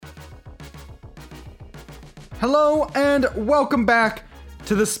Hello and welcome back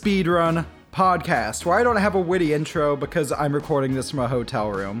to the Speedrun Podcast, where I don't have a witty intro because I'm recording this from a hotel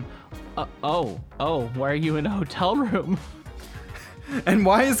room. Why are you in a hotel room? And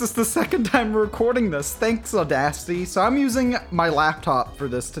why is this the second time we're recording this? Thanks, Audacity. So I'm using my laptop for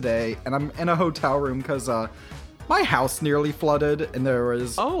this today, and I'm in a hotel room because my house nearly flooded, and there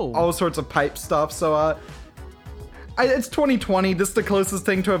was all sorts of pipe stuff. So it's 2020. This is the closest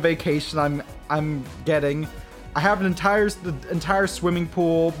thing to a vacation I'm getting. I have the entire swimming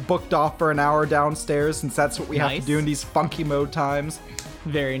pool booked off for an hour downstairs, since that's what we have to do in these funky mode times.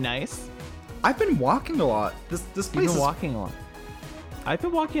 Very nice. I've been walking a lot. This place is walking a lot. I've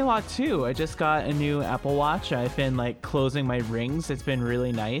been walking a lot too. I just got a new Apple Watch. I've been closing my rings. It's been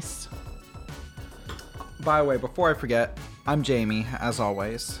really nice. By the way, before I forget, I'm Jamie, as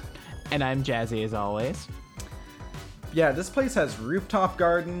always. And I'm Jazzy, as always. Yeah, this place has rooftop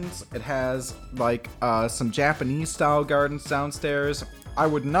gardens. It has some Japanese style gardens downstairs. I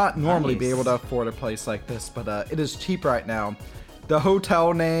would not normally be able to afford a place like this, but it is cheap right now. The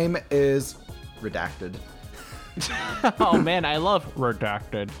hotel name is Redacted. Oh man, I love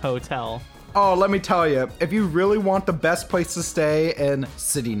Redacted Hotel. Oh, let me tell you, if you really want the best place to stay and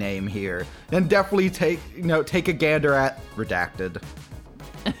city name here, then definitely take a gander at Redacted.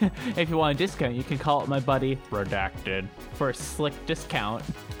 If you want a discount, you can call it my buddy Redacted for a slick discount.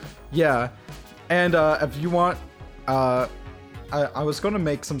 Yeah, and if you want, I was going to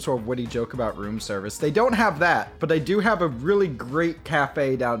make some sort of witty joke about room service. They don't have that, but they do have a really great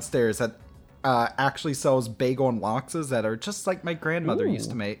cafe downstairs that actually sells bagel and loxes that are just like my grandmother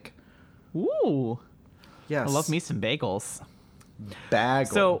used to make. Ooh. Yes. I love me some bagels.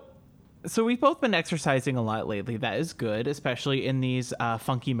 Bagel. So we've both been exercising a lot lately. That is good, especially in these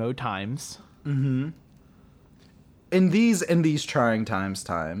funky mode times. Mm-hmm. In these trying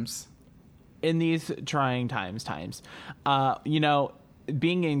times. In these trying times.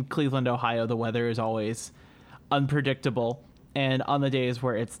 Being in Cleveland, Ohio, the weather is always unpredictable. And on the days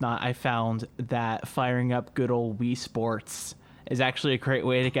where it's not, I found that firing up good old Wii Sports is actually a great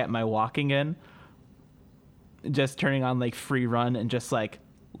way to get my walking in. Just turning on free run and just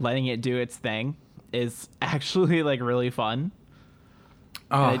letting it do its thing is actually really fun.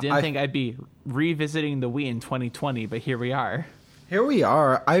 And I didn't think I'd be revisiting the Wii in 2020, but here we are. Here we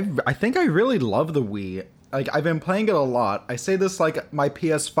are. I think I really love the Wii. I've been playing it a lot. I say this my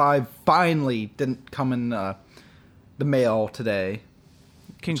PS5 finally didn't come in the mail today.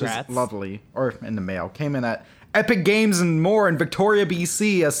 Congrats. Which is lovely. Or in the mail. Came in at Epic Games and More in Victoria,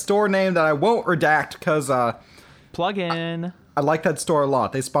 BC, a store name that I won't redact because plug in. I like that store a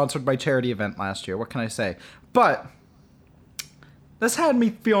lot. They sponsored my charity event last year. What can I say? But this had me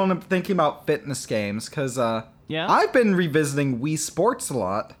thinking about fitness games because I've been revisiting Wii Sports a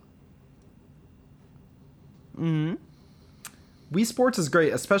lot. Mm-hmm. Wii Sports is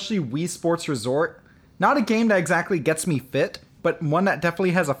great, especially Wii Sports Resort. Not a game that exactly gets me fit, but one that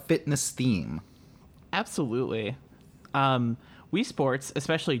definitely has a fitness theme. Absolutely. Wii Sports,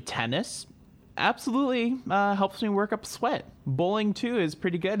 especially tennis, absolutely helps me work up sweat. Bowling too is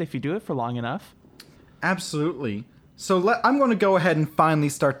pretty good if you do it for long enough. Absolutely. So I'm going to go ahead and finally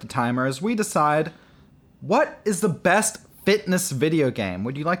start the timer as we decide what is the best fitness video game.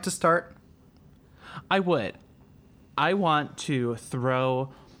 Would you like to start? I would. I want to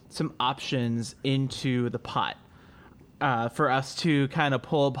throw some options into the pot for us to kind of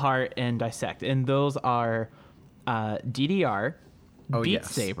pull apart and dissect. And those are DDR, Beat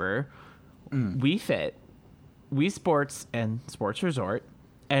Saber, Wii Fit, Wii Sports and Sports Resort,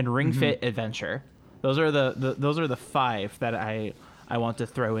 and Ring Fit Adventure. Those are the five that I want to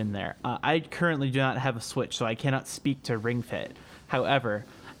throw in there. I currently do not have a Switch, so I cannot speak to Ring Fit. However,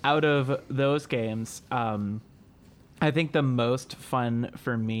 out of those games, I think the most fun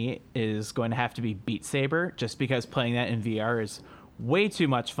for me is going to have to be Beat Saber, just because playing that in VR is way too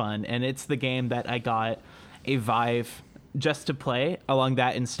much fun, and it's the game that I got a Vive just to play along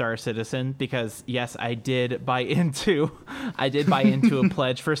that in Star Citizen, because yes, I did buy into a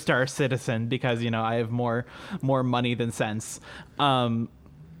pledge for Star Citizen because I have more money than sense. But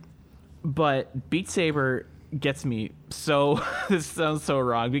Beat Saber gets me so this sounds so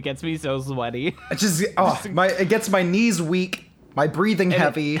wrong. It gets me so sweaty. It gets my knees weak, my breathing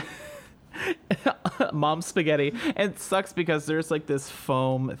heavy. Mom spaghetti. And it sucks because there's this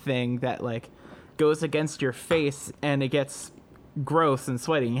foam thing that goes against your face and it gets gross and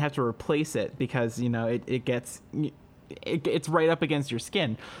sweaty and you have to replace it because it's right up against your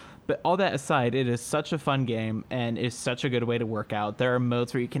skin. But all that aside, it is such a fun game and is such a good way to work out. There are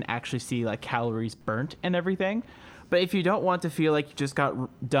modes where you can actually see calories burnt and everything. But if you don't want to feel like you just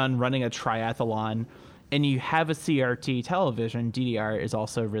got done running a triathlon, and you have a CRT television, DDR is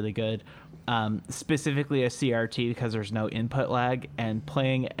also really good. Specifically a CRT because there's no input lag, and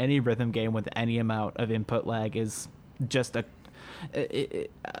playing any rhythm game with any amount of input lag is just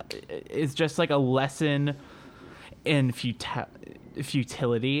it's just like a lesson in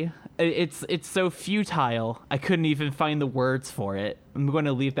futility. It's so futile. I couldn't even find the words for it. I'm going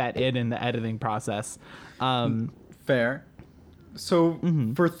to leave that in the editing process. Fair. So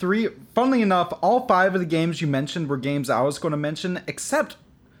for funnily enough, all 5 of the games you mentioned were games I was going to mention, except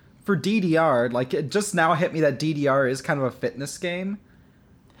for DDR. Like, it just now hit me that DDR is kind of a fitness game.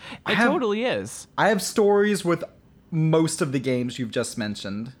 It totally is. I have stories with most of the games you've just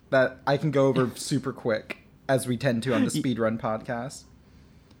mentioned that I can go over super quick, as we tend to on the Speedrun podcast.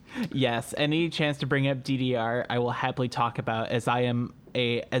 Yes, any chance to bring up DDR, I will happily talk about, as I am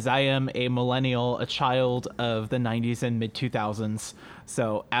a millennial, a child of the 90s and mid 2000s.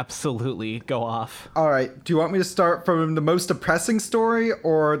 So absolutely go off. All right. Do you want me to start from the most depressing story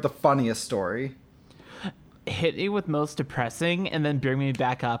or the funniest story? Hit me with most depressing and then bring me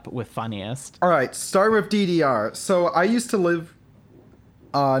back up with funniest. All right. Start with DDR. So I used to live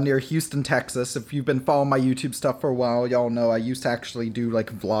near Houston, Texas. If you've been following my YouTube stuff for a while, y'all know I used to actually do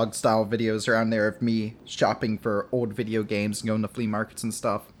like vlog style videos around there of me shopping for old video games and going to flea markets and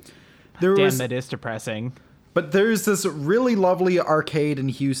stuff. That is depressing. But there's this really lovely arcade in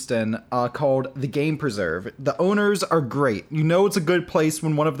Houston called The Game Preserve. The owners are great. You know it's a good place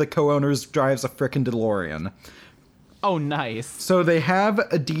when one of the co-owners drives a frickin' DeLorean. Oh, nice. So they have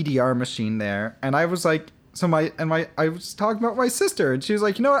a DDR machine there, and I was like, I was talking about my sister, and she was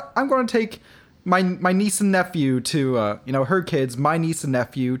like, you know what? I'm going to take my niece and nephew to, her kids, my niece and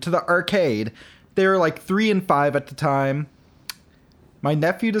nephew, to the arcade. They were like 3 and 5 at the time. My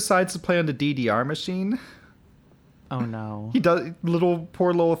nephew decides to play on the DDR machine. Oh no. He does.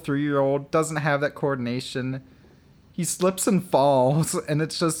 Poor little 3-year-old doesn't have that coordination. He slips and falls, and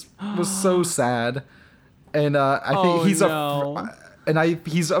it's just was so sad. And I think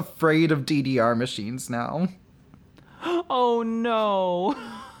he's afraid of DDR machines now. Oh no.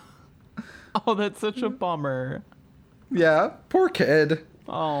 Oh, that's such a bummer. Yeah, poor kid.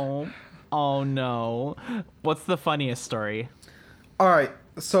 Oh no. What's the funniest story? All right,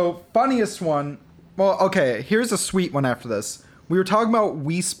 so funniest one. Well, okay, here's a sweet one after this. We were talking about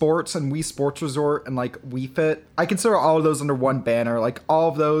Wii Sports and Wii Sports Resort and like Wii Fit. I consider all of those under one banner, like all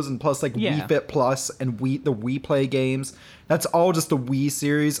of those and plus like Wii Fit Plus and the Wii Play games. That's all just the Wii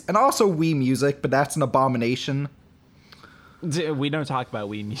series, and also Wii Music, but that's an abomination. We don't talk about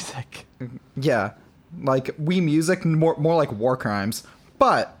Wii Music. Yeah, like Wii Music, more like war crimes.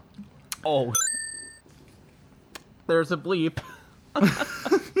 But there's a bleep.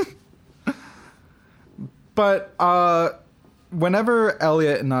 But whenever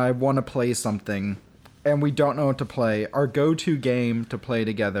Elliot and I want to play something and we don't know what to play, our go-to game to play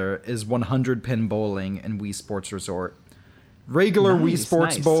together is 100-pin bowling and Wii Sports Resort. Regular Wii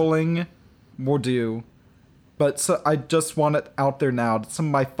Sports bowling will do, but so I just want it out there now. Some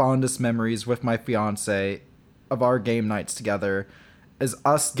of my fondest memories with my fiance of our game nights together is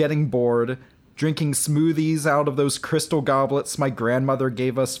us getting bored, drinking smoothies out of those crystal goblets my grandmother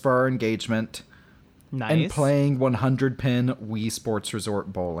gave us for our engagement. Nice. And playing 100-pin Wii Sports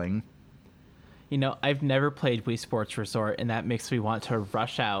Resort bowling. You know, I've never played Wii Sports Resort, and that makes me want to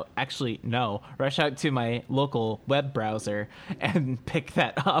rush out to my local web browser and pick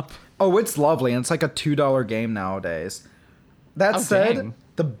that up. Oh, it's lovely, and it's like a $2 game nowadays. That said, dang.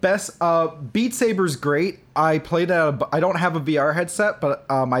 The best Beat Saber's great. I played I don't have a VR headset, but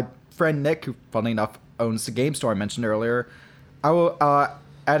my friend Nick, who funnily enough owns the game store I mentioned earlier,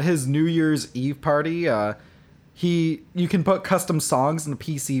 at his New Year's Eve party, you can put custom songs in the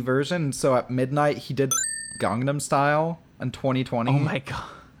PC version. So at midnight, he did Gangnam Style in 2020. Oh my god!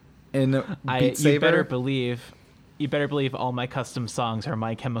 In Beat Saber. You better believe all my custom songs are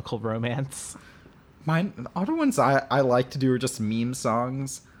My Chemical Romance. Mine, other ones I like to do are just meme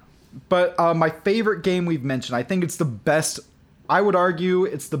songs. But my favorite game we've mentioned, I think it's the best. I would argue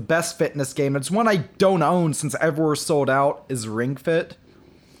it's the best fitness game. It's one I don't own since everywhere's sold out. Is Ring Fit.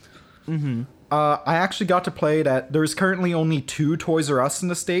 Mm-hmm. I actually got to play it there's currently only 2 Toys R Us in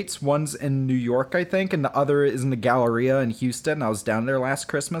the States. One's in New York, I think, and the other is in the Galleria in Houston. I was down there last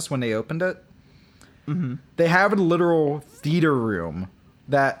Christmas when they opened it. Mm-hmm. They have a literal theater room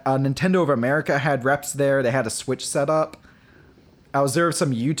that Nintendo of America had reps there. They had a Switch set up. I was there with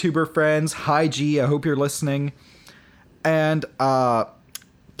some YouTuber friends. Hi, G, I hope you're listening. And,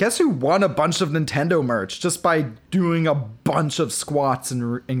 guess who won a bunch of Nintendo merch just by doing a bunch of squats in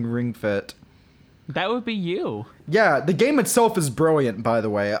Ring Fit? That would be you. Yeah, the game itself is brilliant, by the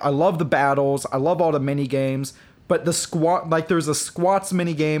way. I love the battles. I love all the mini games. But there's a squats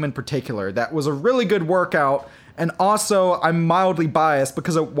mini game in particular that was a really good workout. And also, I'm mildly biased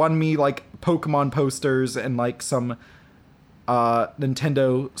because it won me like Pokemon posters and like some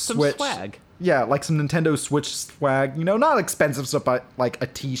Nintendo Switch swag. Yeah, like some Nintendo Switch swag. You know, not expensive stuff, but like a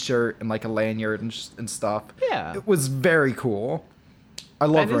T-shirt and like a lanyard and stuff. Yeah, it was very cool. I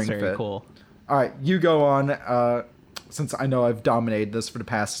love Ring Fit. Very cool. All right, you go on. Since I know I've dominated this for the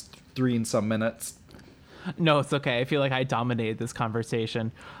past 3 and some minutes. No, it's okay. I feel like I dominated this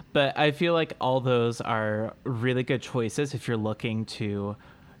conversation, but I feel like all those are really good choices if you're looking to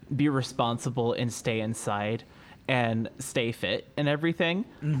be responsible and stay inside and stay fit and everything.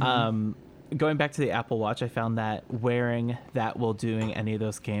 Mm-hmm. Going back to the Apple Watch, I found that wearing that while doing any of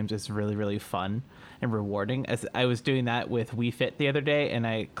those games is really, really fun and rewarding. As I was doing that with Wii Fit the other day, and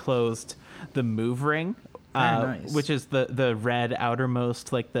I closed the Move Ring, nice. which is the red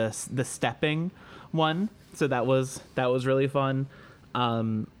outermost, like the stepping one. So that was really fun.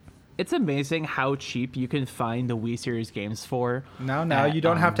 It's amazing how cheap you can find the Wii Series games for. Now you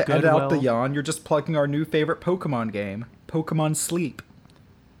don't have to edit out the yawn. You're just plugging our new favorite Pokemon game, Pokemon Sleep.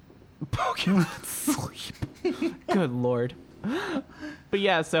 Pokemon Sleep. Good lord. But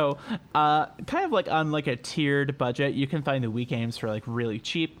yeah, so kind of like on like a tiered budget, you can find the Wii games for like really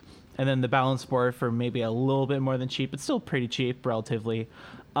cheap, and then the balance board for maybe a little bit more than cheap. It's still pretty cheap relatively.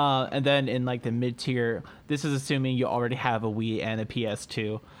 And then in like the mid tier, this is assuming you already have a Wii and a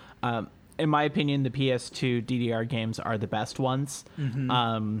PS2. In my opinion, the PS2 DDR games are the best ones.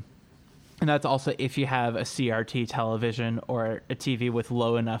 Mm-hmm. And that's also if you have a CRT television or a TV with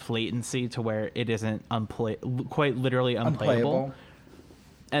low enough latency to where it isn't quite literally unplayable.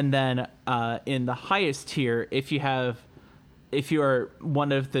 And then in the highest tier, if you are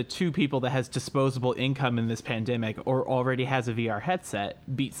one of the 2 people that has disposable income in this pandemic or already has a VR headset,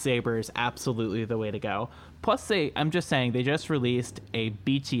 Beat Saber is absolutely the way to go. Plus, I'm just saying they just released a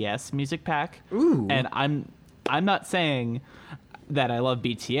BTS music pack. Ooh. And I'm not saying that I love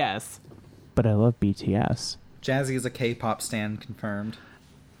BTS, but I love BTS. Jazzy is a K-pop stan, confirmed.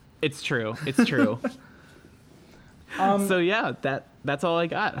 It's true. It's true. So yeah, that's all I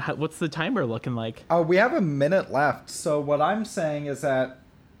got. What's the timer looking like? We have a minute left. So what I'm saying is that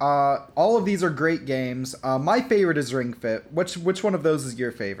all of these are great games. My favorite is Ring Fit. Which one of those is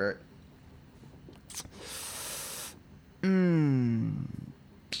your favorite?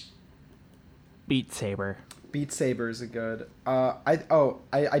 Beat Saber. Beat Saber is a good. I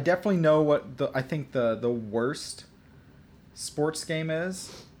definitely know what I think the worst sports game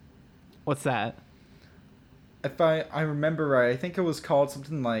is. What's that? If I remember right, I think it was called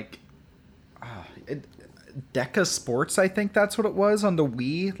something like Deca Sports, I think that's what it was on the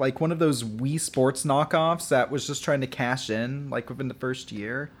Wii. Like one of those Wii Sports knockoffs that was just trying to cash in like within the first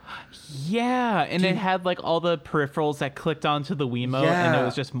year. Yeah, and it had like all the peripherals that clicked onto the Wiimote, and it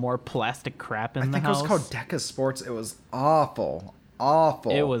was just more plastic crap in the house. I think it was called Deca Sports. It was awful.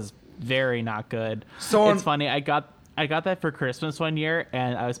 It was very not good. So it's funny, I got that for Christmas one year,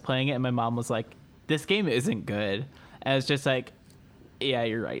 and I was playing it, and my mom was like, this game isn't good. And I was just like, yeah,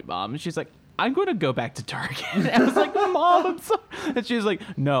 you're right, Mom. And she's like, I'm going to go back to Target. And I was like, Mom, I'm sorry. And she was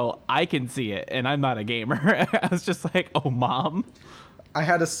like, no, I can see it, and I'm not a gamer. I was just like, oh, Mom. I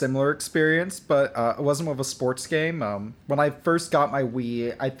had a similar experience, but it wasn't with a sports game. When I first got my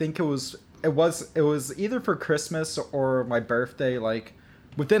Wii, I think it was either for Christmas or my birthday, like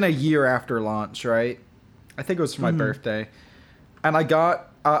within a year after launch, right? I think it was for my birthday. And I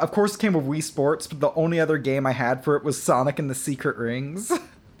got, of course, it came with Wii Sports, but the only other game I had for it was Sonic and the Secret Rings.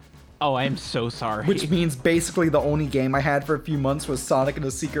 Oh, I'm so sorry. Which means basically the only game I had for a few months was Sonic and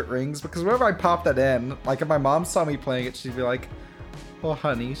the Secret Rings, because whenever I popped that in, like if my mom saw me playing it, she'd be like, oh,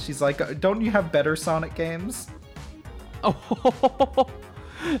 honey, she's like, don't you have better Sonic games? Oh,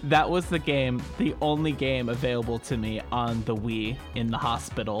 that was the only game available to me on the Wii in the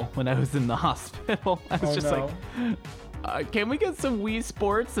hospital when I was in the hospital. I was like, can we get some Wii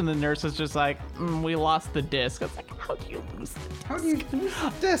Sports? And the nurse was just like, we lost the disc. I was like, how do you lose the disc? How do you lose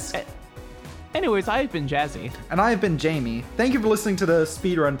the disc? Anyways, I've been Jazzy. And I've been Jamie. Thank you for listening to the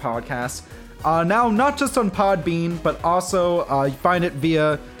Speedrun Podcast. Now, not just on Podbean, but also you find it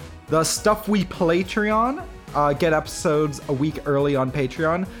via the Stuff We Playtreon. Get episodes a week early on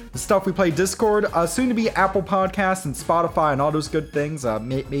Patreon. The Stuff We Play Discord, soon to be Apple Podcasts and Spotify and all those good things.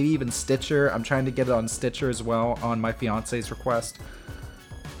 Maybe even Stitcher. I'm trying to get it on Stitcher as well on my fiance's request.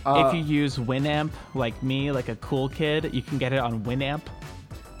 If you use Winamp like me, like a cool kid, you can get it on Winamp.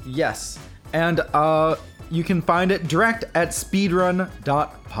 Yes. And you can find it direct at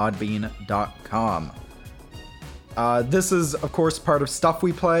speedrun.podbean.com. This is, of course, part of Stuff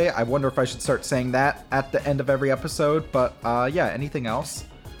We Play. I wonder if I should start saying that at the end of every episode. But yeah, anything else?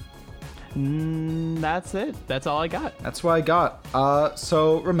 That's it. That's all I got. That's what I got.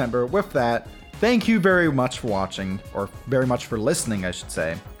 So remember, with that, thank you very much for watching, or very much for listening, I should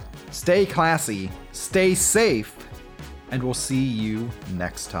say. Stay classy, stay safe, and we'll see you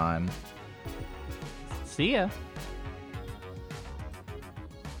next time. See ya.